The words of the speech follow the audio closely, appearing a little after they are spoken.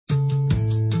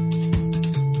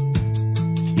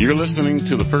You're listening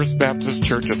to the First Baptist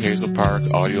Church of Hazel Park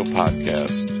audio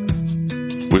podcast.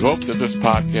 We hope that this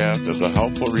podcast is a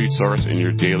helpful resource in your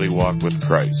daily walk with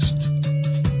Christ.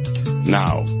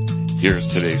 Now, here's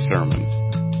today's sermon.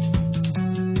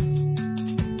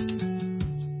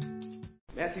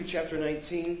 Matthew chapter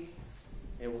 19,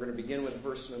 and we're going to begin with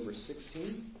verse number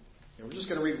 16. And we're just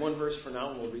going to read one verse for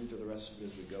now, and we'll read through the rest of it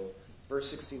as we go. Verse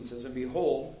 16 says, "And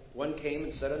behold, one came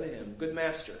and said unto him, Good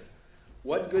master,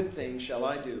 what good thing shall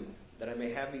I do that I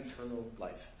may have eternal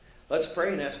life?" Let's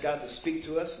pray and ask God to speak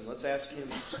to us, and let's ask Him.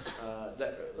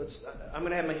 I'm going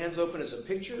to have my hands open as a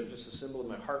picture, just a symbol of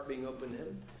my heart being open to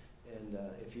Him. And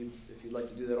if you'd like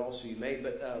to do that, also you may.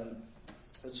 But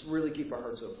let's really keep our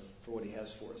hearts open for what He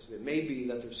has for us. It may be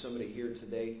that there's somebody here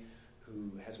today who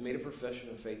has made a profession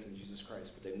of faith in Jesus Christ,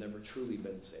 but they've never truly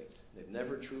been saved. They've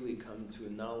never truly come to a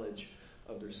knowledge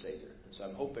of their Savior. And so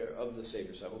I hope of the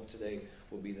Savior. So I hope today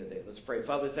will be the day. Let's pray.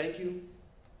 Father, thank you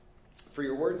for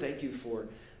your word. Thank you for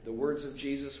the words of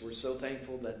Jesus. We're so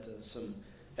thankful that some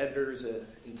editors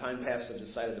in time past have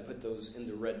decided to put those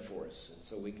into red for us, and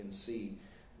so we can see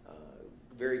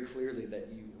very clearly that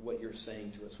what you're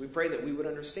saying to us. We pray that we would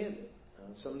understand it.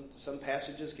 Some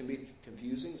passages can be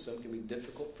confusing. Some can be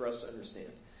difficult for us to understand.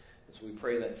 And so we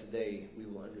pray that today we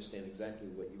will understand exactly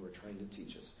what you are trying to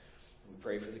teach us. We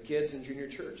pray for the kids in junior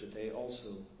church that they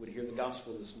also would hear the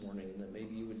gospel this morning, and that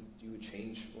maybe you would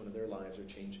change one of their lives or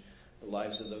change the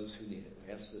lives of those who need it.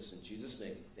 We ask this in Jesus'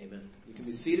 name. Amen. You can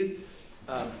be seated.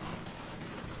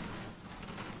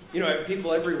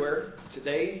 People everywhere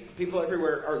today, people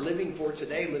everywhere are living for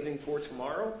today, living for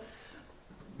tomorrow.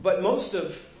 But most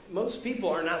people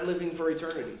are not living for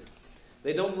eternity.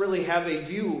 They don't really have a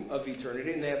view of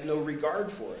eternity, and they have no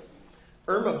regard for it.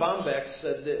 Irma Bombeck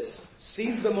said this: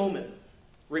 "Seize the moment.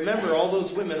 Remember all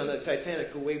those women on the Titanic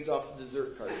who waved off the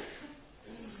dessert cart."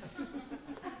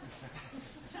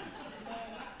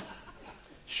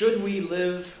 Should we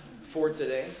live for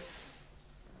today?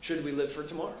 Should we live for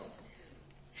tomorrow?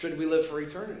 Should we live for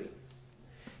eternity?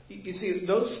 You see,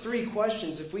 those three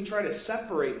questions, if we try to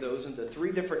separate those into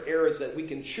three different eras that we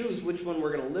can choose which one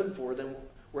we're going to live for, then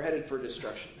we're headed for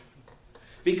destruction.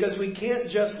 Because we can't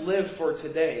just live for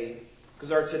today,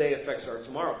 because our today affects our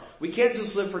tomorrow. We can't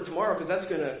just live for tomorrow, because that's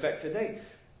going to affect today.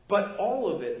 But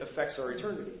all of it affects our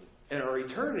eternity. And our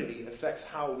eternity affects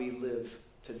how we live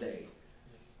today.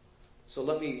 So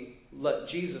let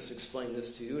Jesus explain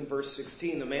this to you. In verse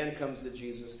 16, the man comes to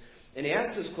Jesus, and he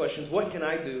asks this question: what can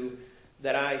I do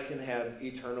that I can have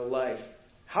eternal life?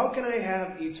 How can I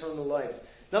have eternal life?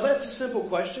 Now that's a simple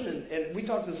question, and we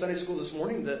talked in Sunday school this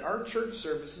morning that our church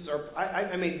services are,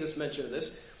 I made this mention of this,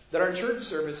 that our church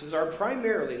services are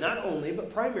primarily, not only,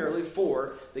 but primarily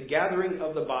for the gathering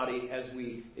of the body as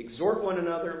we exhort one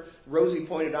another. Rosie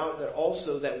pointed out that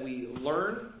also that we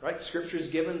learn, right? Scripture is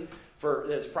given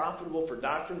that's profitable for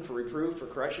doctrine, for reproof, for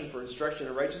correction, for instruction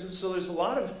in righteousness. So there's a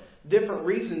lot of different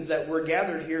reasons that we're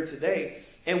gathered here today.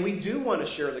 And we do want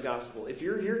to share the gospel. If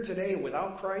you're here today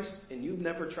without Christ and you've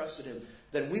never trusted Him,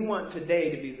 then we want today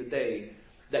to be the day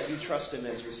that you trust Him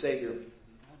as your Savior.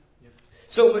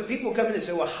 So, but people come in and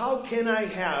say, well, how can I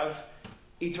have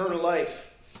eternal life?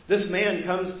 This man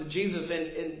comes to Jesus,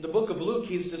 and in the book of Luke,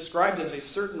 he's described as a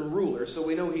certain ruler, so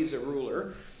we know he's a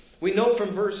ruler. We know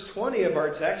from verse 20 of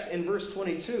our text and verse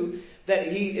 22 that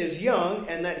he is young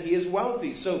and that he is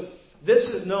wealthy. So this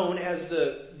is known as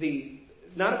the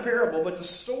not a parable, but the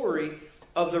story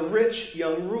of the rich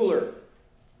young ruler.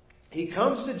 He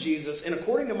comes to Jesus, and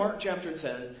according to Mark chapter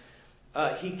 10,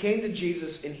 he came to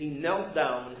Jesus and he knelt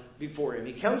down before Him.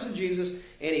 He comes to Jesus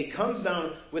and he comes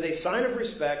down with a sign of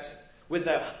respect, with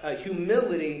a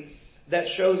humility that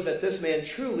shows that this man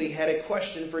truly had a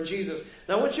question for Jesus.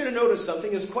 Now I want you to notice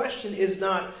something. His question is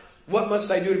not, what must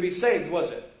I do to be saved,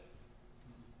 was it?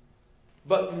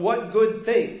 But what good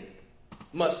thing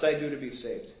must I do to be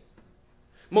saved?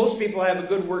 Most people have a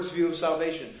good works view of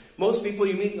salvation. Most people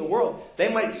you meet in the world, they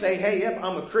might say, hey, yep,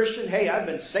 I'm a Christian. Hey, I've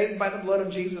been saved by the blood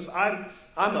of Jesus. I'm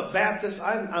a Baptist.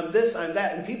 I'm this, I'm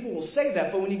that. And people will say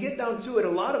that. But when you get down to it, a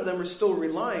lot of them are still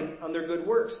relying on their good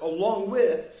works, along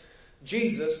with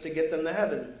Jesus, to get them to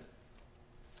heaven.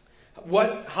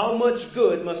 How much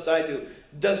good must I do?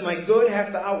 Does my good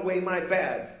have to outweigh my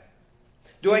bad?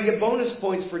 Do I get bonus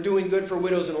points for doing good for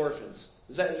widows and orphans?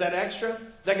 Is that extra?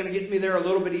 Is that going to get me there a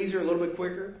little bit easier, a little bit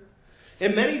quicker?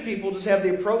 And many people just have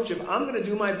the approach of, I'm going to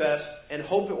do my best and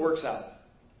hope it works out.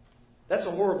 That's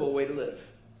a horrible way to live.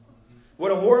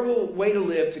 What a horrible way to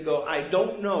live, to go, I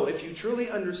don't know. If you truly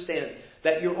understand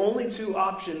that your only two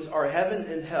options are heaven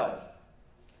and hell,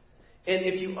 and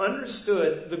if you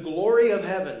understood the glory of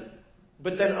heaven,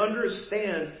 but then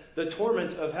understand the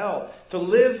torment of hell. To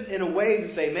live in a way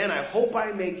to say, man, I hope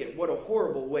I make it. What a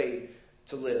horrible way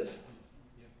to live.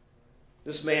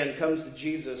 This man comes to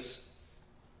Jesus,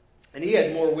 and he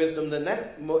had more wisdom than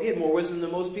that. He had more wisdom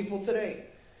than most people today.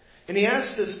 And he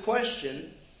asked this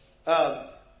question,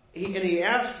 but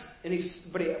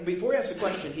before he asked the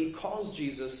question, he calls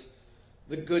Jesus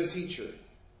the good teacher,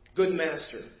 good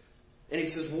master. And he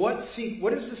says, what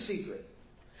is the secret?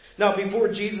 Now, before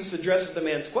Jesus addresses the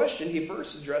man's question, he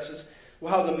first addresses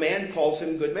how the man calls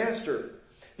him good master.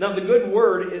 Now, the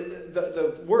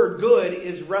word good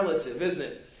is relative, isn't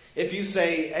it? If you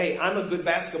say, hey, I'm a good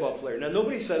basketball player. Now,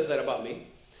 nobody says that about me.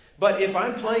 But if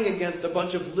I'm playing against a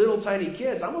bunch of little tiny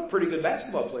kids, I'm a pretty good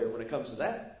basketball player when it comes to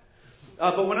that.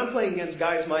 But when I'm playing against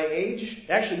guys my age,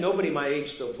 actually nobody my age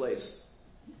still plays.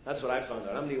 That's what I found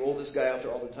out. I'm the oldest guy out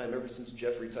there all the time ever since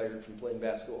Jeff retired from playing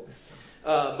basketball.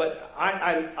 But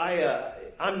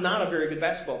I'm not a very good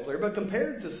basketball player, but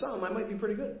compared to some, I might be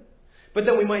pretty good. But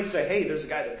then we might say, hey, there's a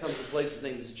guy that comes and plays. His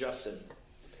name is Justin.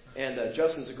 And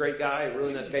Justin's a great guy, a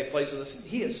really nice guy, plays with us.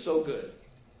 He is so good.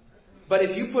 But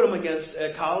if you put him against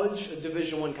a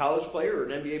Division I college player or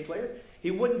an NBA player,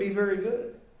 he wouldn't be very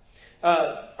good.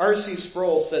 R.C.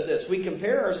 Sproul said this: we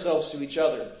compare ourselves to each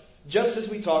other, just as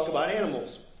we talk about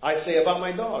animals. I say about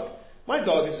my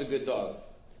dog is a good dog.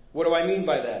 What do I mean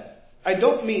by that? I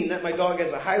don't mean that my dog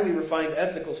has a highly refined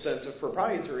ethical sense of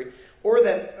propriety, or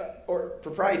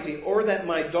that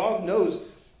my dog knows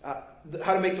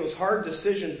how to make those hard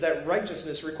decisions that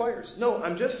righteousness requires. No,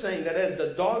 I'm just saying that as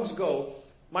the dogs go,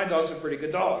 my dog's a pretty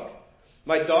good dog.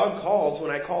 My dog calls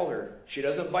when I call her. She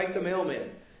doesn't bite the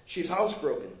mailman. She's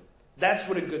housebroken. That's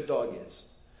what a good dog is.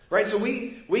 Right? So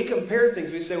we compare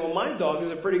things. We say, well, my dog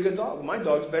is a pretty good dog. My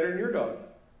dog's better than your dog.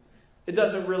 It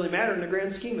doesn't really matter in the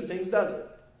grand scheme of things, does it?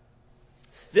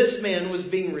 This man was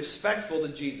being respectful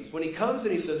to Jesus. When he comes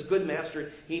and he says, good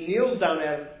master, he kneels down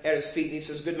at his feet and he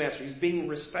says, good master. He's being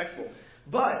respectful.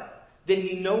 But did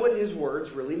he know what his words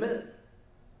really meant?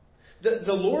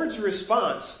 The Lord's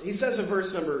response, he says in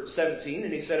verse number 17,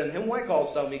 and he said, "In him why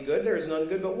callest thou me good? There is none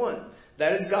good but one,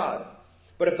 that is God.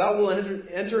 But if thou wilt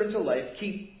enter into life,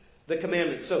 keep the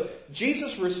commandments." So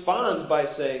Jesus responds by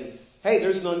saying, hey,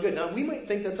 there's none good. Now, we might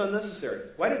think that's unnecessary.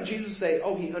 Why didn't Jesus say,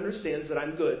 oh, he understands that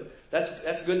I'm good.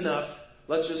 That's good enough.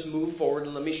 Let's just move forward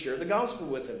and let me share the gospel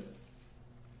with him.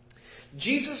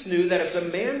 Jesus knew that if the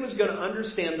man was going to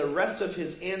understand the rest of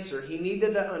his answer, he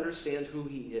needed to understand who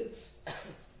he is.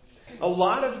 A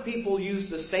lot of people use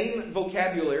the same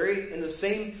vocabulary and the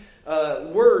same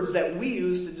words that we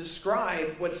use to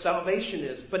describe what salvation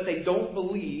is, but they don't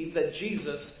believe that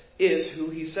Jesus is who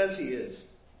he says he is.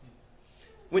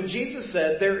 When Jesus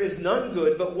said, there is none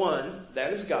good but one,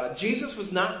 that is God, Jesus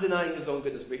was not denying his own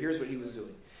goodness, but here's what he was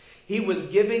doing. He was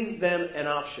giving them an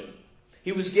option.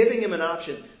 He was giving him an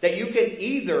option that you can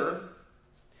either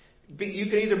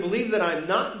believe that I'm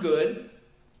not good,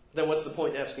 then what's the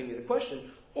point in asking me the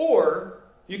question, or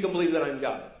you can believe that I'm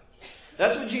God.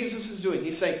 That's what Jesus is doing.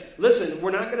 He's saying, listen,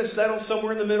 we're not going to settle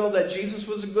somewhere in the middle that Jesus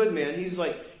was a good man. He's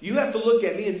like, you have to look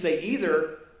at me and say,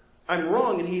 either I'm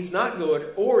wrong and he's not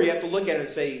good, or you have to look at it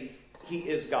and say, he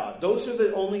is God. Those are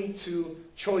the only two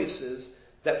choices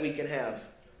that we can have.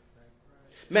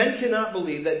 Men cannot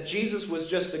believe that Jesus was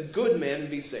just a good man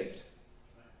and be saved.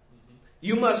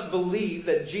 You must believe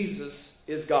that Jesus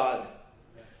is God.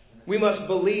 We must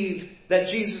believe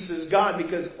that Jesus is God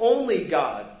because only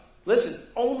God, listen,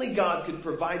 only God could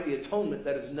provide the atonement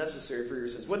that is necessary for your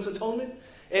sins. What's atonement?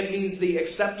 It means the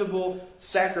acceptable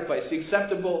sacrifice, the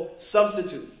acceptable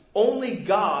substitute. Only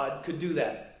God could do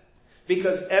that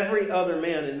because every other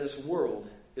man in this world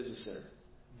is a sinner.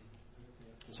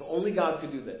 So only God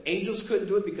could do that. Angels couldn't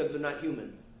do it because they're not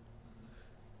human.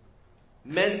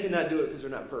 Men cannot do it because they're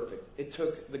not perfect. It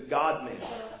took the God-man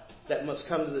that must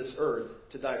come to this earth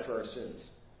to die for our sins.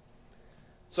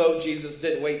 So Jesus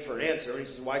didn't wait for an answer. He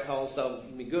says, why callest thou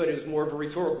me good? It was more of a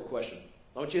rhetorical question.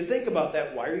 I want you to think about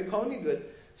that. Why are you calling me good?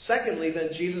 Secondly,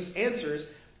 then Jesus answers,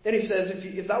 and he says,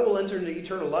 if thou wilt enter into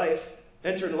eternal life,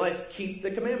 keep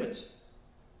the commandments.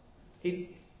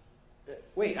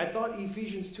 Wait, I thought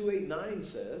Ephesians 2:8-9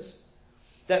 says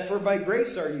that for by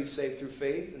grace are you saved through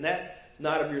faith, and that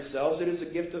not of yourselves, it is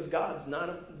a gift of God, not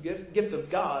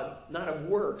of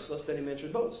works, lest any man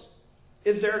should boast.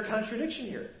 Is there a contradiction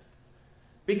here?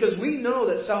 Because we know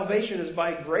that salvation is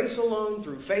by grace alone,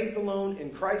 through faith alone,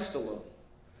 in Christ alone.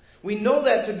 We know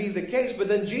that to be the case, but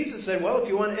then Jesus said, well, if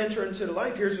you want to enter into the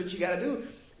life, here's what you got to do.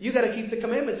 You got to keep the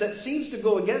commandments. That seems to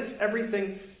go against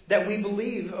everything that we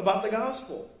believe about the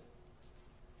gospel.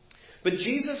 But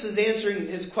Jesus is answering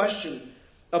his question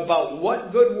about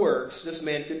what good works this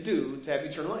man could do to have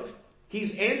eternal life.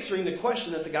 He's answering the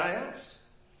question that the guy asked.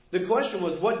 The question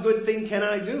was, what good thing can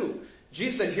I do?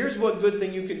 Jesus said, here's what good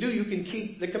thing you can do. You can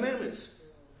keep the commandments.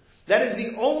 That is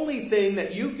the only thing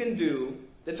that you can do.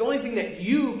 That's the only thing that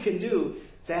you can do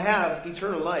to have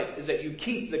eternal life, is that you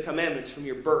keep the commandments from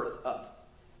your birth up.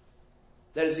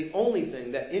 That is the only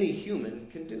thing that any human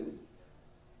can do.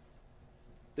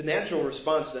 The natural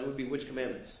response then would be, which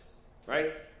commandments? Right?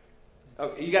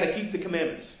 Okay, you got to keep the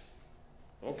commandments.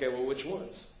 Okay, well, which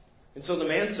ones? And so the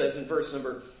man says in verse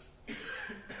number,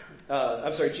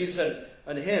 Jesus said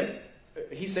unto him,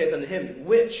 he saith unto him,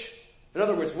 which? In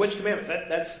other words, which commandments?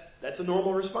 That's a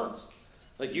normal response.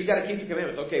 Like, you got to keep the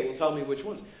commandments. Okay, well, tell me which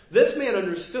ones. This man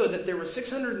understood that there were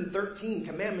 613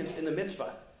 commandments in the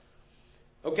mitzvah.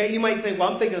 Okay, you might think, well,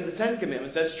 I'm thinking of the 10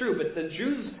 commandments. That's true, but the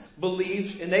Jews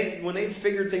believed, and when they've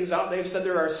figured things out, they've said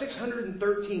there are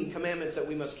 613 commandments that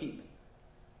we must keep.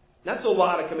 That's a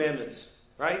lot of commandments,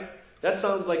 right? That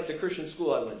sounds like the Christian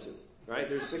school I went to, right?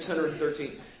 There's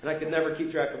 613, and I could never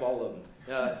keep track of all of them.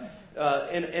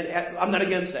 And I'm not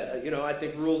against that. I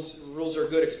think rules are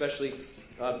good, especially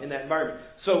in that environment.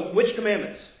 So, which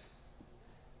commandments?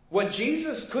 What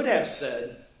Jesus could have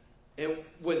said, it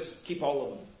was keep all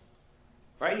of them.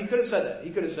 Right? He could have said that.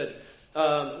 He could have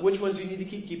said, which ones you need to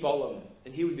keep? Keep all of them.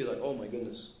 And he would be like, oh my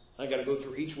goodness, I got to go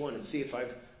through each one and see if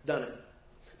I've done it.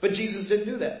 But Jesus didn't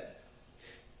do that.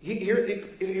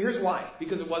 Here's why.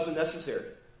 Because it wasn't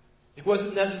necessary. It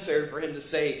wasn't necessary for him to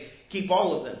say, keep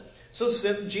all of them. So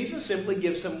Jesus simply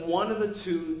gives him one of the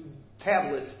 2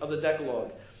 tablets of the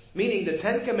Decalogue. Meaning the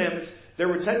 10 commandments, there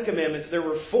were 10 commandments. There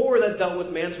were 4 that dealt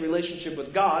with man's relationship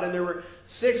with God, and there were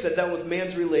 6 that dealt with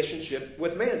man's relationship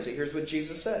with man. So here's what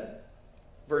Jesus said.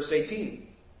 Verse 18.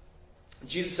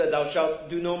 Jesus said, thou shalt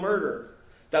do no murder.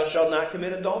 Thou shalt not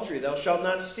commit adultery. Thou shalt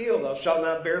not steal. Thou shalt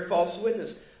not bear false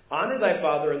witness. Honor thy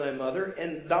father and thy mother,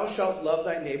 and thou shalt love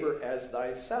thy neighbor as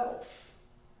thyself.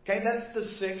 Okay, that's the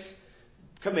 6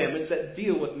 commandments that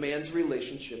deal with man's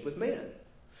relationship with man.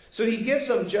 So he gives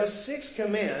them just 6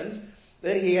 commands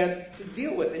that he had to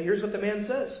deal with. And here's what the man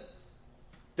says.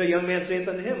 The young man saith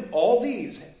unto him, all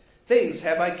these things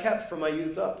have I kept from my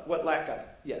youth up. What lack I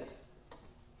yet?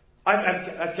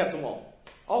 I've kept them all.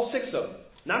 All 6 of them.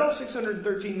 Not all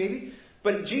 613 maybe.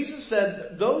 But Jesus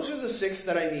said, those are the 6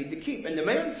 that I need to keep. And the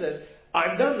man says,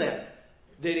 I've done that.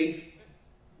 Did he?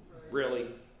 Really?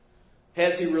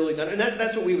 Has he really done it? And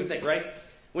that's what we would think, right?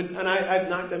 I've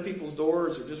knocked on people's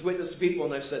doors or just witnessed to people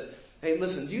and I've said, hey,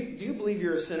 listen, do you believe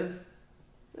you're a sinner?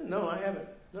 No, I haven't.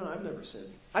 No, I've never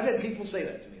sinned. I've had people say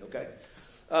that to me, okay?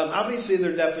 Obviously,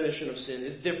 their definition of sin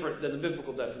is different than the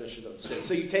biblical definition of sin.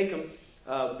 So you take them,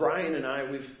 Brian and I,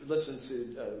 we've listened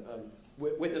to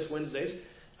Witness Wednesdays,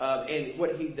 and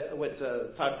what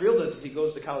Todd Friel does is he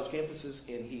goes to college campuses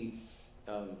and he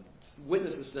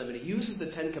witnesses to them, and he uses the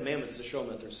 10 Commandments to show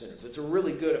them that they're sinners. It's a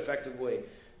really good, effective way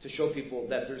to show people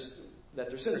that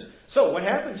they're sinners. So what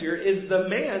happens here is the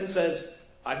man says,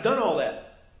 I've done all that.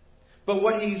 But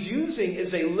what he's using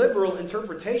is a liberal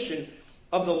interpretation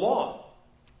of the law.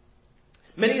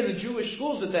 Many of the Jewish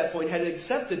schools at that point had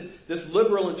accepted this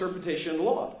liberal interpretation of the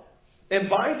law. And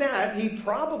by that, he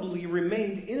probably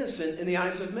remained innocent in the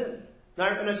eyes of men.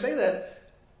 Now, when I say that,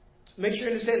 make sure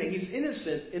you understand that he's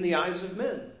innocent in the eyes of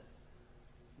men.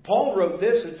 Paul wrote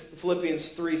this in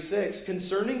Philippians 3:6,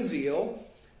 concerning zeal,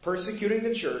 persecuting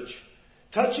the church,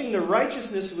 touching the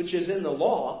righteousness which is in the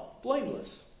law,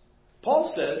 blameless.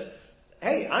 Paul says,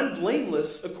 hey, I'm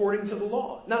blameless according to the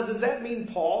law. Now, does that mean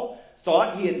Paul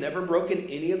thought he had never broken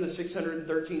any of the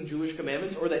 613 Jewish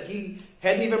commandments, or that he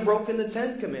hadn't even broken the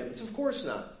 10 commandments? Of course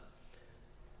not.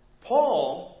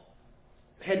 Paul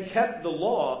had kept the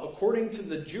law according to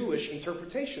the Jewish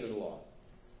interpretation of the law.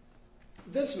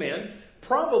 This man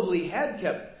probably had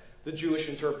kept the Jewish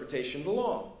interpretation of the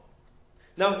law.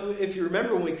 Now, if you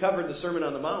remember when we covered the Sermon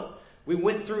on the Mount, we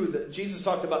went through Jesus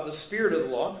talked about the spirit of the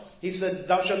law. He said,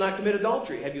 thou shalt not commit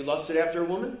adultery. Have you lusted after a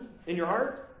woman in your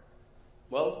heart?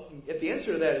 Well, if the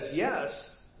answer to that is yes,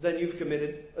 then you've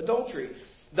committed adultery.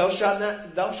 Thou shalt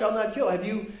not kill. Have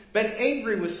you been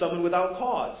angry with someone without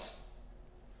cause?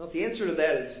 Well, if the answer to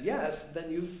that is yes,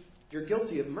 then you're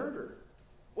guilty of murder.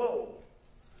 Whoa.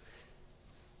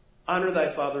 Honor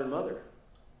thy father and mother.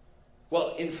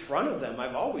 Well, in front of them,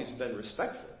 I've always been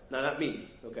respectful. Now, not me,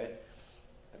 okay?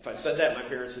 If I said that, my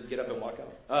parents would get up and walk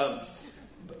out.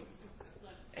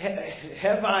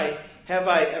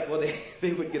 Well,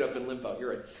 they would get up and limp out. You're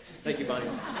right. Thank you, Bonnie.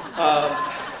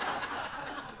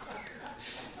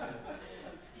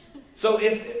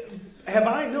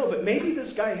 But maybe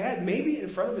this guy had, maybe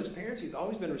in front of his parents, he's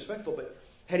always been respectful, but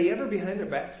had he ever behind their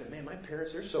back said, man, my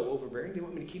parents, they're so overbearing, they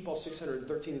want me to keep all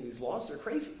 613 of these laws, they're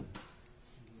crazy.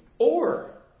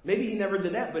 Or maybe he never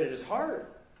did that, but in his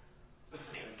heart, man,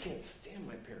 I can't stand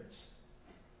my parents.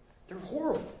 They're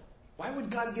horrible. Why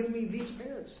would God give me these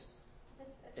parents?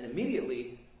 And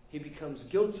immediately he becomes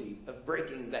guilty of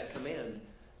breaking that command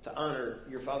to honor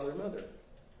your father and mother.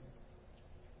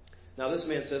 Now this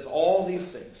man says, all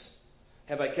these things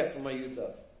have I kept from my youth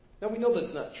up. Now we know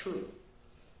that's not true.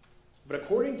 But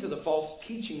according to the false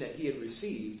teaching that he had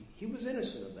received, he was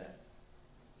innocent of that.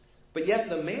 But yet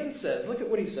the man says, look at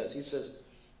what he says. He says,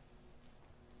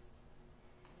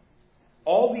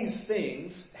 all these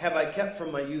things have I kept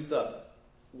from my youth up.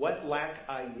 What lack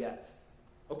I yet?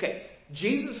 Okay,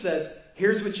 Jesus says,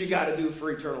 here's what you got to do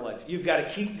for eternal life. You've got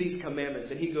to keep these commandments.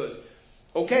 And he goes,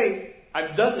 okay,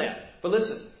 I've done that. But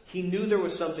listen, he knew there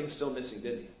was something still missing,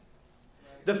 didn't he?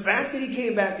 The fact that he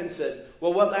came back and said,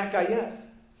 well, what lack I yet?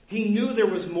 He knew there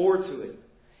was more to it.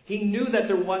 He knew that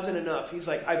there wasn't enough. He's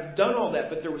like, I've done all that,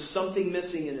 but there was something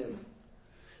missing in him.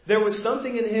 There was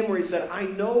something in him where he said, I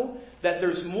know that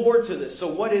there's more to this.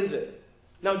 So what is it?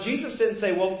 Now, Jesus didn't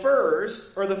say, well,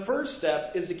 the first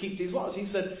step is to keep these laws. He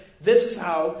said, this is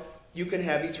how you can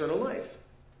have eternal life.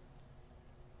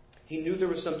 He knew there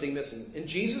was something missing. And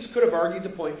Jesus could have argued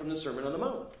the point from the Sermon on the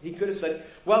Mount. He could have said,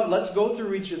 well, let's go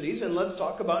through each of these and let's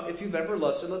talk about if you've ever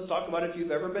lusted. Let's talk about if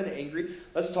you've ever been angry.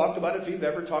 Let's talk about if you've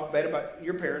ever talked bad about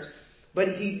your parents.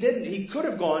 But he didn't. He could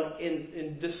have gone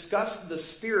and discussed the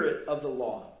spirit of the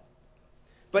law.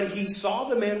 But he saw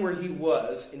the man where he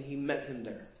was and he met him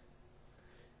there.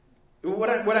 What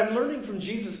I'm learning from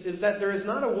Jesus is that there is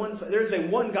a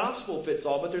one gospel fits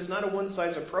all, but there's not a one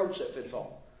size approach that fits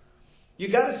all.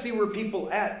 You got to see where people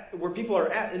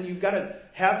are at, and you've got to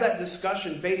have that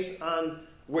discussion based on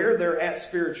where they're at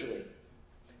spiritually.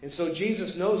 And so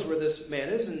Jesus knows where this man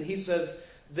is, and he says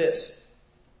this: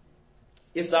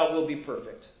 if thou wilt be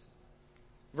perfect.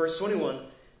 Verse 21,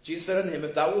 Jesus said unto him,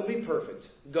 if thou wilt be perfect,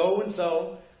 go and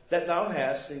sell that thou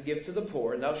hast, and give to the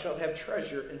poor, and thou shalt have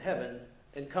treasure in heaven,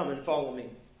 and come and follow me.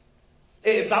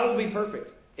 If thou wilt be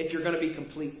perfect, if you're going to be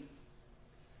complete.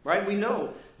 Right? We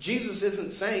know Jesus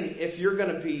isn't saying if you're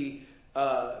going to be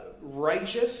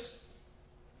righteous,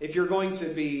 if you're going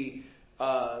to be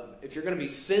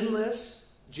sinless.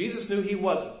 Jesus knew he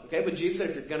wasn't. Okay, but Jesus said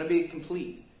if you're going to be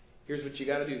complete, here's what you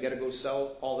got to do. You got to go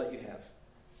sell all that you have.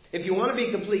 If you want to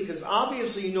be complete, because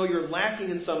obviously you know you're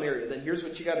lacking in some area, then here's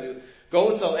what you got to do: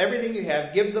 go and sell everything you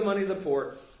have, give the money to the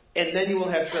poor, and then you will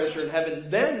have treasure in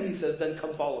heaven. Then he says, then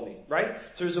come follow me. Right?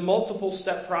 So there's a multiple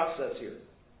step process here.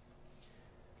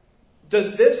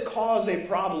 Does this cause a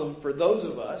problem for those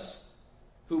of us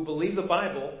who believe the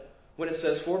Bible when it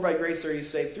says, for by grace are you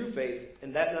saved through faith,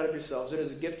 and that not of yourselves, it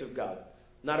is a gift of God,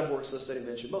 not of works lest any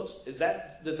man should boast? Does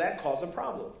that cause a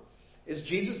problem? Is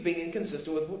Jesus being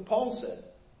inconsistent with what Paul said?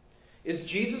 Is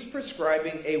Jesus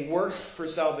prescribing a work for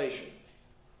salvation?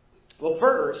 Well,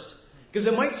 first, because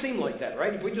it might seem like that,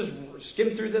 right? If we just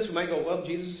skim through this, we might go, well,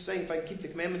 Jesus is saying if I keep the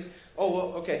commandments, oh,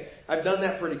 well, okay, I've done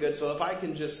that pretty good. So if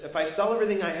I sell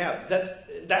everything I have, that's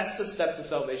the step to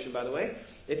salvation, by the way.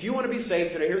 If you want to be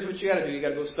saved today, here's what you got to do. You got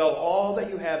to go sell all that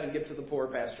you have and give to the poor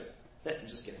pastor. I'm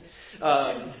just kidding.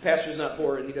 Pastor's not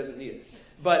poor and he doesn't need it.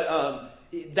 But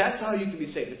that's how you can be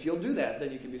saved. If you'll do that,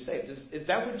 then you can be saved. Is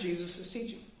that what Jesus is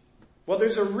teaching? Well,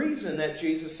 there's a reason that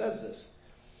Jesus says this.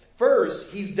 First,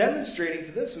 he's demonstrating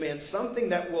to this man something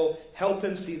that will help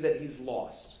him see that he's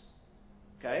lost.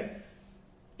 Okay?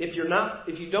 If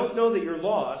you don't know that you're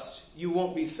lost, you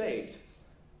won't be saved.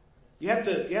 You have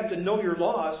to know you're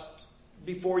lost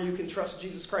before you can trust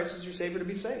Jesus Christ as your Savior to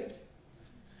be saved.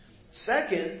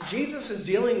 Second, Jesus is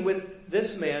dealing with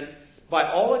this man,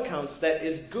 by all accounts, that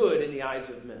is good in the eyes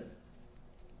of men.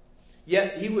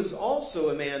 Yet he was also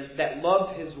a man that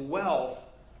loved his wealth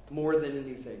more than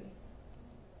anything.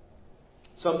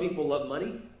 Some people love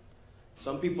money.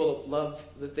 Some people love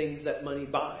the things that money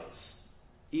buys,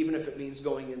 even if it means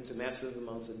going into massive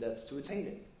amounts of debts to attain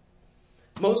it.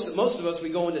 Most of us,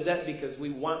 we go into debt because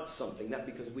we want something, not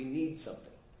because we need something.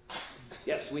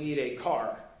 Yes, we need a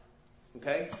car.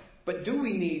 Okay? But do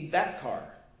we need that car?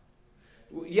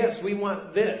 Yes, we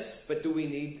want this, but do we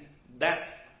need that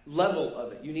level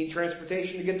of it? You need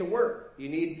transportation to get to work. You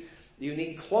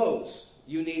need clothes.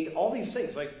 You need all these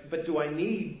things. But do I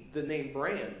need the name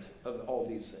brand of all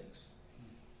these things?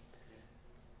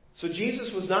 So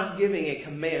Jesus was not giving a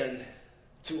command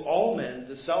to all men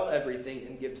to sell everything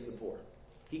and give to the poor.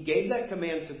 He gave that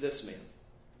command to this man.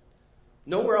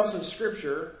 Nowhere else in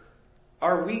Scripture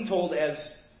are we told as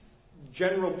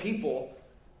general people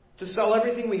to sell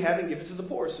everything we have and give it to the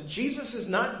poor. So Jesus is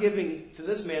not giving to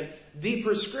this man the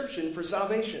prescription for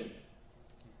salvation.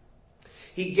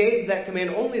 He gave that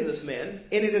command only to this man,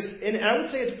 and I would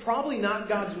say it's probably not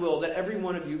God's will that every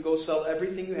one of you go sell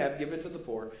everything you have, give it to the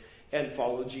poor, and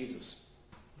follow Jesus.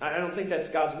 I don't think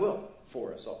that's God's will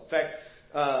for us all. In fact,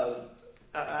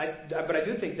 but I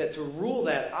do think that to rule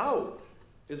that out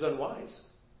is unwise.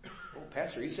 Oh,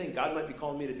 Pastor, are you saying God might be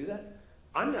calling me to do that?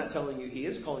 I'm not telling you He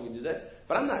is calling you to do that,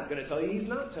 but I'm not going to tell you He's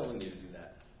not telling you to do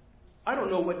that. I don't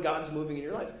know what God's moving in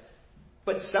your life.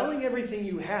 But selling everything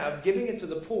you have, giving it to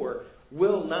the poor,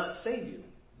 will not save you.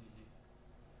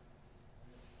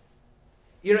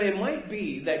 You know, it might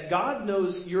be that God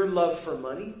knows your love for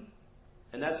money,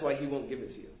 and that's why He won't give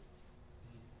it to you.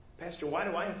 Pastor, why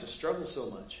do I have to struggle so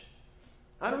much?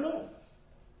 I don't know.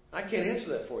 I can't answer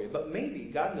that for you. But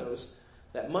maybe God knows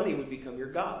that money would become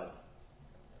your God.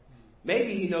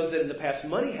 Maybe He knows that in the past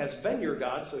money has been your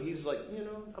God, so He's like,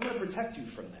 I'm going to protect you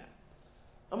from that.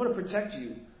 I'm going to protect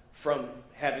you from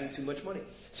having too much money.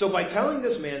 So by telling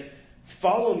this man,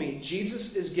 follow me,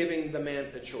 Jesus is giving the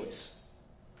man a choice.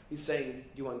 He's saying,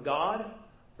 do you want God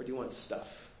or do you want stuff?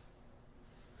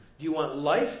 Do you want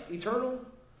life eternal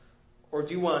or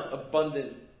do you want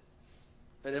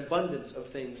an abundance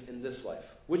of things in this life?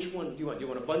 Which one do you want? Do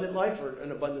you want abundant life or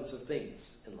an abundance of things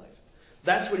in life?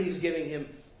 That's what He's giving him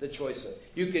the choice of.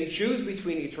 You can choose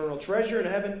between eternal treasure in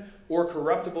heaven or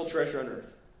corruptible treasure on earth.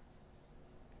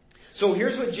 So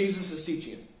here's what Jesus is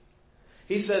teaching him.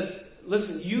 He says,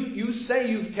 listen, you say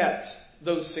you've kept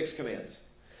those 6 commands.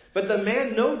 But the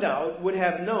man no doubt would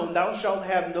have known, thou shalt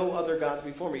have no other gods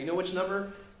before me. You know which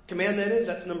command that is?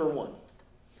 That's number 1.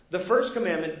 The first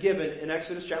commandment given in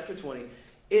Exodus chapter 20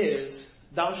 is,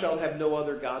 thou shalt have no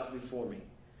other gods before me.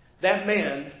 That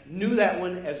man knew that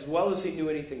one as well as he knew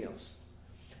anything else.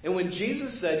 And when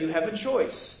Jesus said, you have a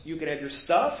choice. You can have your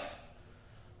stuff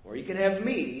or you can have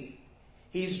me.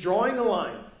 He's drawing a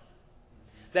line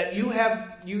that you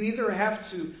either have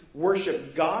to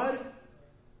worship God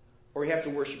or you have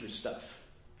to worship your stuff.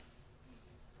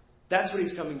 That's what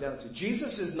He's coming down to.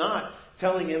 Jesus is not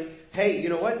telling him, hey, you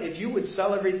know what? If you would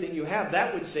sell everything you have,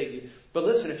 that would save you. But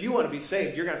listen, if you want to be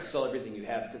saved, you're going to have to sell everything you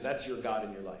have because that's your God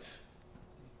in your life.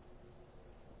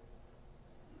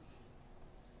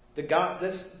 The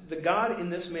God in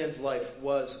this man's life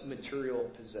was material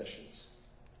possessions.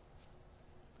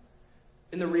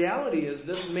 And the reality is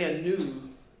this man knew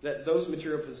that those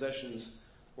material possessions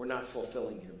were not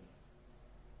fulfilling him.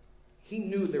 He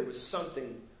knew there was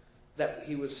something that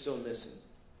he was still missing.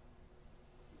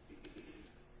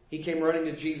 He came running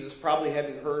to Jesus, probably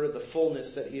having heard of the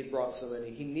fullness that He had brought so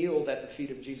many. He kneeled at the feet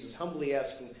of Jesus, humbly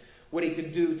asking what he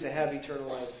could do to have eternal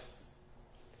life.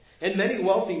 And many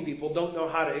wealthy people don't know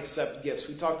how to accept gifts.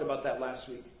 We talked about that last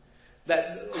week.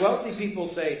 That wealthy people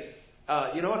say,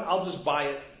 you know what, I'll just buy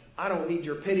it. I don't need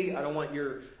your pity. I don't want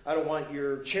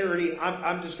your charity.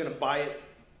 I'm just going to buy it.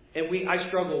 And I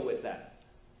struggle with that.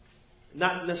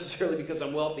 Not necessarily because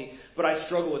I'm wealthy, but I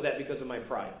struggle with that because of my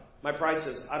pride. My pride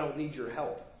says, I don't need your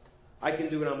help. I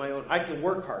can do it on my own. I can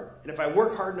work hard. And if I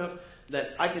work hard enough, then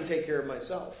I can take care of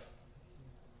myself.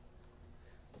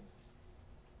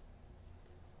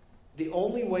 The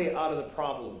only way out of the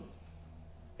problem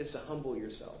is to humble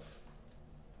yourself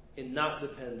and not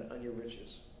depend on your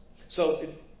riches. So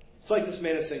it's like this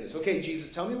man is saying this. Okay,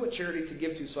 Jesus, tell me what charity to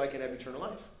give to so I can have eternal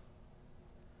life.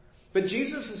 But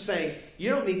Jesus is saying, you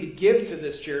don't need to give to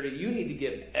this charity. You need to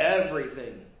give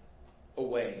everything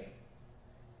away.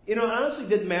 You know, it honestly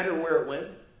didn't matter where it went.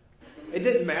 It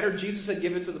didn't matter. Jesus said,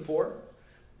 give it to the poor.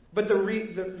 But the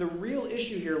real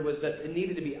issue here was that it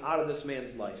needed to be out of this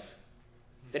man's life.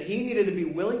 That he needed to be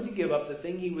willing to give up the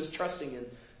thing he was trusting in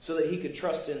so that he could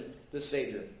trust in the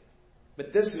Savior.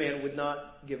 But this man would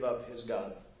not give up his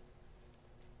God.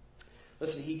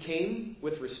 Listen, he came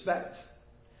with respect.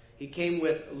 He came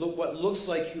with what looks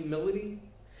like humility.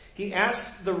 He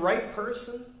asked the right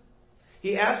person.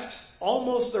 He asks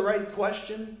almost the right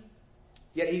question,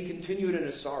 yet he continued in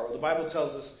his sorrow. The Bible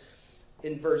tells us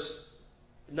in verse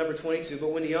number 22,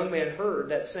 but when the young man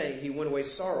heard that saying, he went away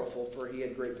sorrowful, for he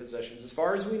had great possessions. As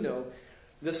far as we know,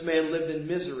 this man lived in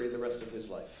misery the rest of his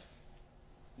life.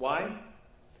 Why?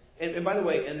 And by the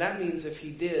way, and that means if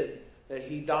he did, that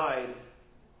he died,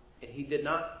 and he did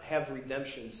not have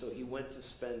redemption, so he went to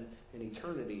spend an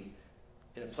eternity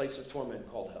in a place of torment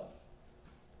called hell.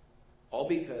 All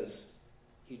because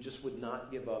he just would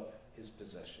not give up his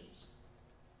possessions.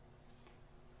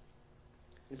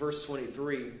 In verse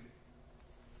 23,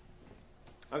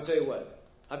 I'll tell you what,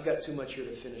 I've got too much here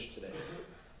to finish today.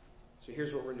 So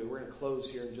here's what we're going to do. We're going to close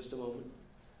here in just a moment.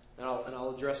 And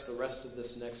I'll address the rest of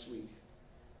this next week.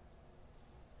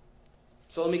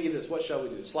 So let me give you this. What shall we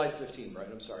do? Slide 15,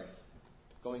 Brian. I'm sorry.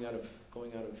 Going out of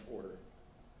order.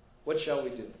 What shall we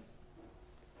do?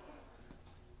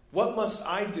 What must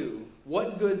I do?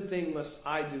 What good thing must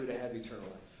I do to have eternal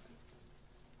life?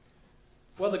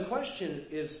 Well, the question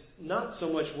is not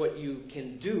so much what you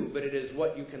can do, but it is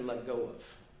what you can let go of.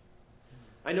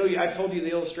 I know I've told you the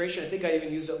illustration. I think I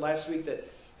even used it last week that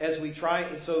as we try,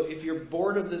 and so if you're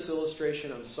bored of this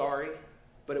illustration, I'm sorry,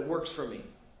 but it works for me.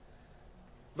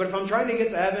 But if I'm trying to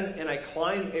get to heaven and I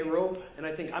climb a rope and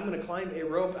I think I'm going to climb a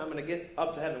rope, I'm going to get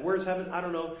up to heaven. Where's heaven? I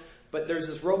don't know. But there's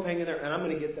this rope hanging there and I'm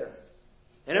going to get there.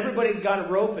 And everybody's got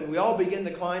a rope and we all begin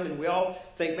to climb and we all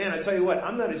think, man, I tell you what,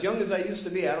 I'm not as young as I used to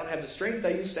be. I don't have the strength I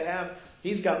used to have.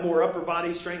 He's got more upper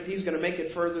body strength. He's going to make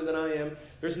it further than I am.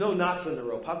 There's no knots in the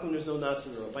rope. How come there's no knots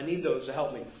in the rope? I need those to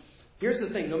help me. Here's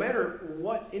the thing. No matter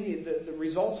what the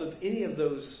results of any of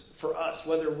those for us,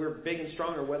 whether we're big and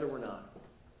strong or whether we're not,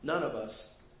 none of us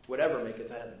would ever make it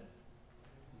to heaven.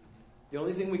 The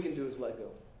only thing we can do is let go.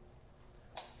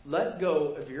 Let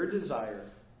go of your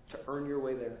desire to earn your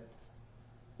way there.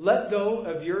 Let go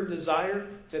of your desire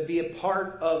to be a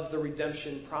part of the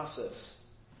redemption process.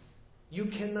 You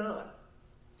cannot.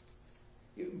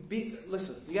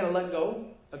 Listen, you got to let go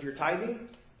of your tithing.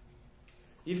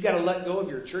 You've got to let go of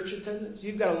your church attendance.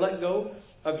 You've got to let go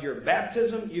of your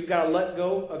baptism. You've got to let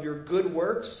go of your good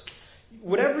works.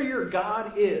 Whatever your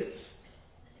God is.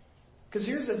 Because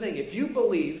here's the thing. If you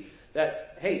believe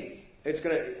that, hey,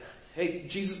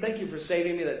 Jesus, thank you for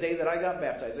saving me that day that I got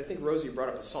baptized. I think Rosie brought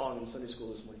up a song in Sunday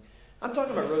school this morning. I'm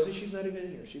talking about Rosie. She's not even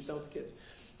in here. She's down with the kids.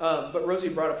 But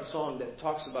Rosie brought up a song that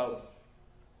talks about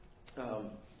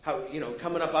how,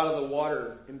 coming up out of the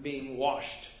water and being washed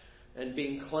and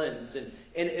being cleansed.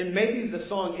 And maybe the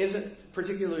song isn't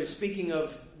particularly speaking of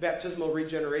baptismal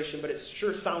regeneration, but it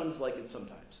sure sounds like it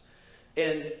sometimes.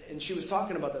 And she was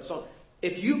talking about that song.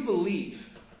 If you believe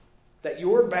that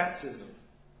your baptism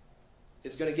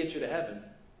is going to get you to heaven,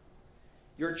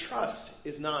 your trust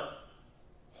is not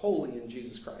wholly in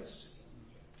Jesus Christ.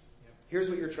 Here's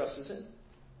what your trust is in.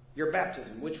 Your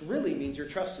baptism, which really means your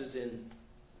trust is in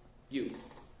you.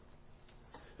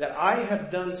 That I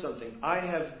have done something. I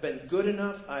have been good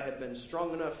enough. I have been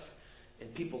strong enough.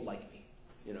 And people like me.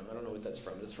 I don't know what that's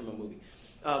from. It's from a movie.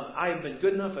 I have been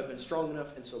good enough. I've been strong enough.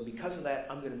 And so because of that,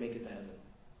 I'm going to make it to heaven.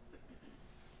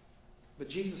 But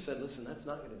Jesus said, listen, that's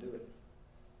not going to do it.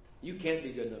 You can't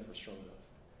be good enough or strong enough.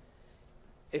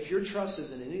 If your trust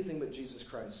is in anything but Jesus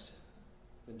Christ,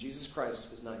 then Jesus Christ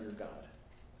is not your God.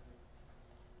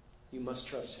 You must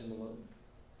trust Him alone.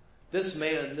 This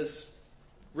man, this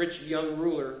rich young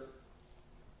ruler,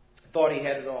 thought he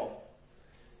had it all.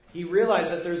 He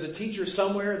realized that there's a teacher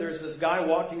somewhere. There's this guy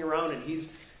walking around and he's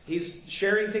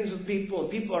sharing things with people, and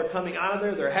people are coming out of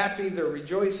there. They're happy. They're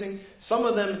rejoicing. Some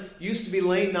of them used to be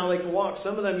lame. Now they can walk.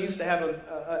 Some of them used to have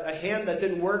a hand that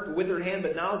didn't work, a withered hand,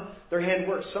 but now their hand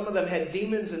works. Some of them had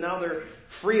demons, and now they're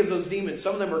free of those demons.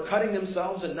 Some of them are cutting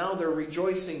themselves, and now they're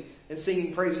rejoicing and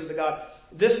singing praises to God.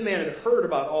 This man had heard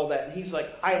about all that, and he's like,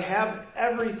 I have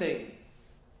everything.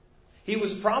 He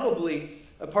was probably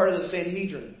a part of the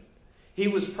Sanhedrin. He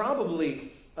was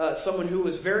probably someone who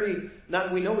was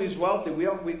we know he's wealthy.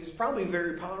 He's probably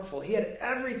very powerful. He had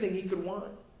everything he could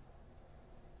want.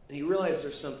 And he realized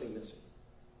there's something missing.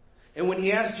 And when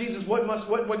he asked Jesus,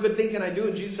 what good thing can I do?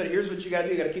 And Jesus said, here's what you got to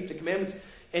do. You got to keep the commandments.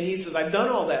 And he says, I've done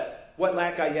all that. What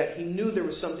lack I yet? He knew there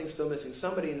was something still missing.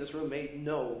 Somebody in this room may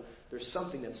know there's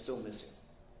something that's still missing.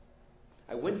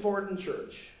 I went forward in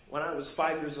church when I was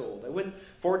 5 years old. I went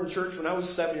forward in church when I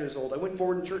was 7 years old. I went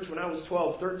forward in church when I was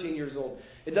 12, 13 years old.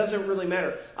 It doesn't really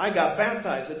matter. I got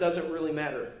baptized. It doesn't really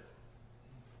matter.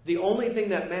 The only thing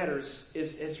that matters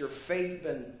is, has your faith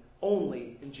been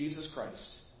only in Jesus Christ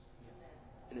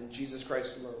and in Jesus Christ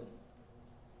alone?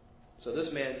 So this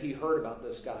man, he heard about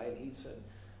this guy and he said,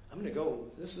 I'm going to go.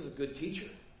 This is a good teacher.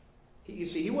 You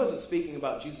see, he wasn't speaking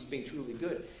about Jesus being truly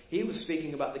good. He was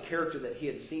speaking about the character that he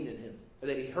had seen in him, or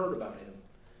that he heard about him.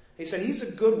 He said, he's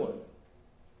a good one.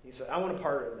 He said, I want a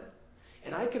part of that.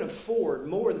 And I can afford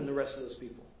more than the rest of those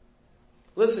people.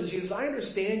 Listen, Jesus, I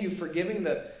understand you forgiving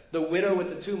the widow with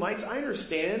the 2 mites. I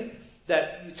understand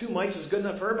that 2 mites was good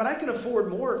enough for her, but I can afford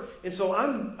more. And so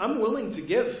I'm willing to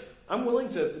give. I'm willing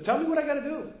to, tell me what I got to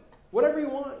do. Whatever you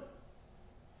want.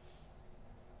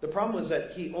 The problem was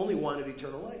that he only wanted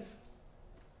eternal life.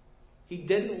 He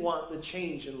didn't want the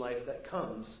change in life that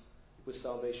comes with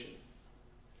salvation.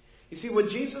 You see, what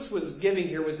Jesus was giving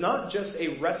here was not just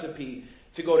a recipe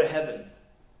to go to heaven.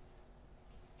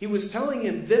 He was telling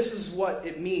him this is what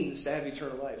it means to have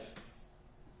eternal life.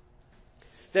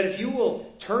 That if you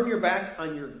will turn your back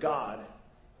on your God,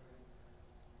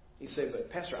 you say, but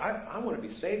Pastor, I want to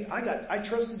be saved. I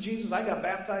trusted Jesus. I got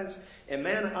baptized. And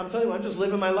man, I'm telling you, I'm just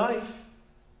living my life.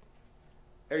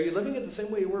 Are you living it the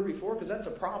same way you were before? Because that's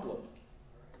a problem.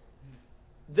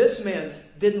 This man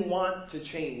didn't want to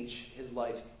change his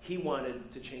life. He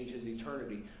wanted to change his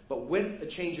eternity. But with a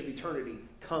change of eternity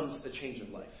comes a change of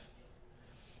life.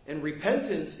 And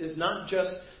repentance is not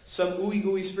just some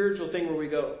ooey-gooey spiritual thing where we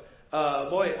go,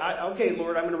 okay,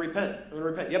 Lord, I'm going to repent. I'm going to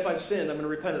repent. Yep, I've sinned. I'm going to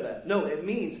repent of that. No, it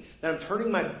means that I'm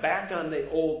turning my back on the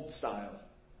old style.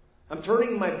 I'm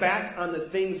turning my back on the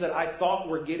things that I thought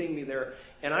were getting me there,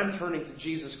 and I'm turning to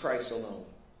Jesus Christ alone.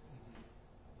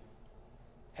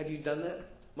 Have you done that?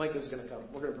 Micah's going to come.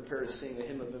 We're going to prepare to sing a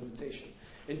hymn of invitation.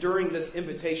 And during this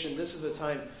invitation, this is a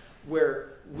time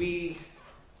where we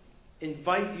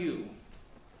invite you,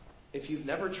 if you've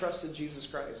never trusted Jesus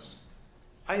Christ,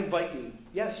 I invite you.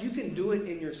 Yes, you can do it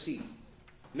in your seat.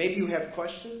 Maybe you have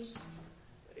questions.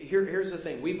 Here's the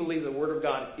thing. We believe the Word of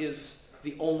God is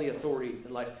the only authority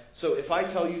in life. So if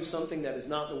I tell you something that is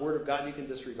not the Word of God, you can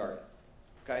disregard it.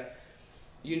 Okay?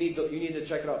 You need to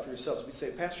check it out for yourselves. We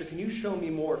say, Pastor, can you show me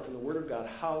more from the Word of God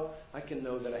how I can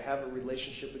know that I have a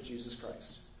relationship with Jesus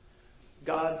Christ?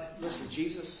 God, listen,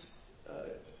 Jesus,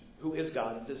 who is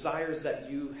God, desires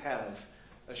that you have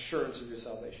assurance of your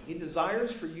salvation. He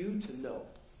desires for you to know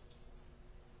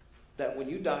that when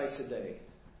you die today,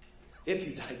 if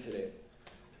you die today,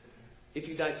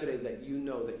 that you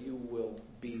know that you will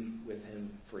be with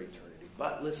Him for eternity.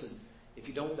 But listen, if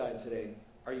you don't die today,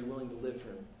 are you willing to live for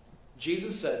Him?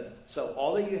 Jesus said, sell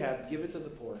all that you have, give it to the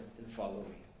poor, and follow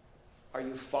me. Are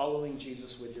you following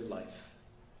Jesus with your life?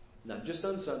 Not just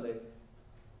on Sunday,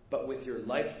 but with your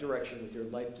life direction, with your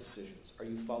life decisions. Are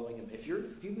you following Him? If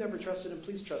you've never trusted Him,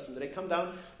 please trust Him today. Come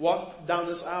down, walk down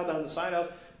this aisle, down the side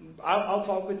aisles. I'll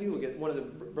talk with you. We'll get one of the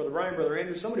Brother Ryan, Brother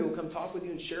Andrew. Somebody will come talk with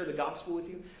you and share the gospel with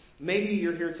you. Maybe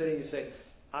you're here today and you say,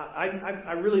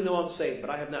 I really know I'm saved, but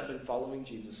I have not been following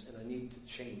Jesus, and I need to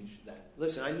change that.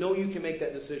 Listen, I know you can make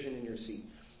that decision in your seat.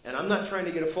 And I'm not trying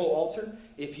to get a full altar.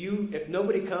 If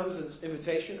nobody comes as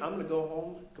invitation, I'm going to go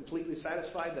home completely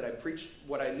satisfied that I preached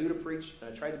what I knew to preach,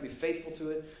 and I tried to be faithful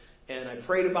to it, and I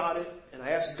prayed about it, and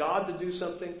I asked God to do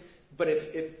something. But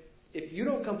if you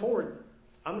don't come forward,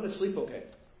 I'm going to sleep okay.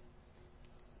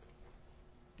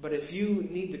 But if you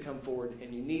need to come forward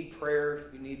and you need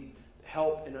prayer, you need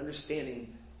help in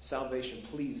understanding salvation,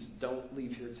 please don't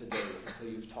leave here today until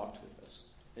you've talked with us,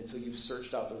 until you've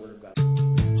searched out the Word of God.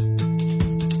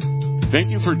 Thank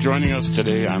you for joining us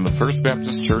today on the First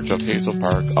Baptist Church of Hazel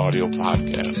Park audio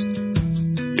podcast.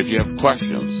 If you have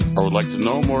questions or would like to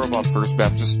know more about First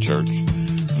Baptist Church,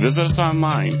 visit us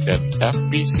online at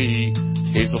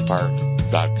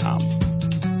fbchazelpark.com.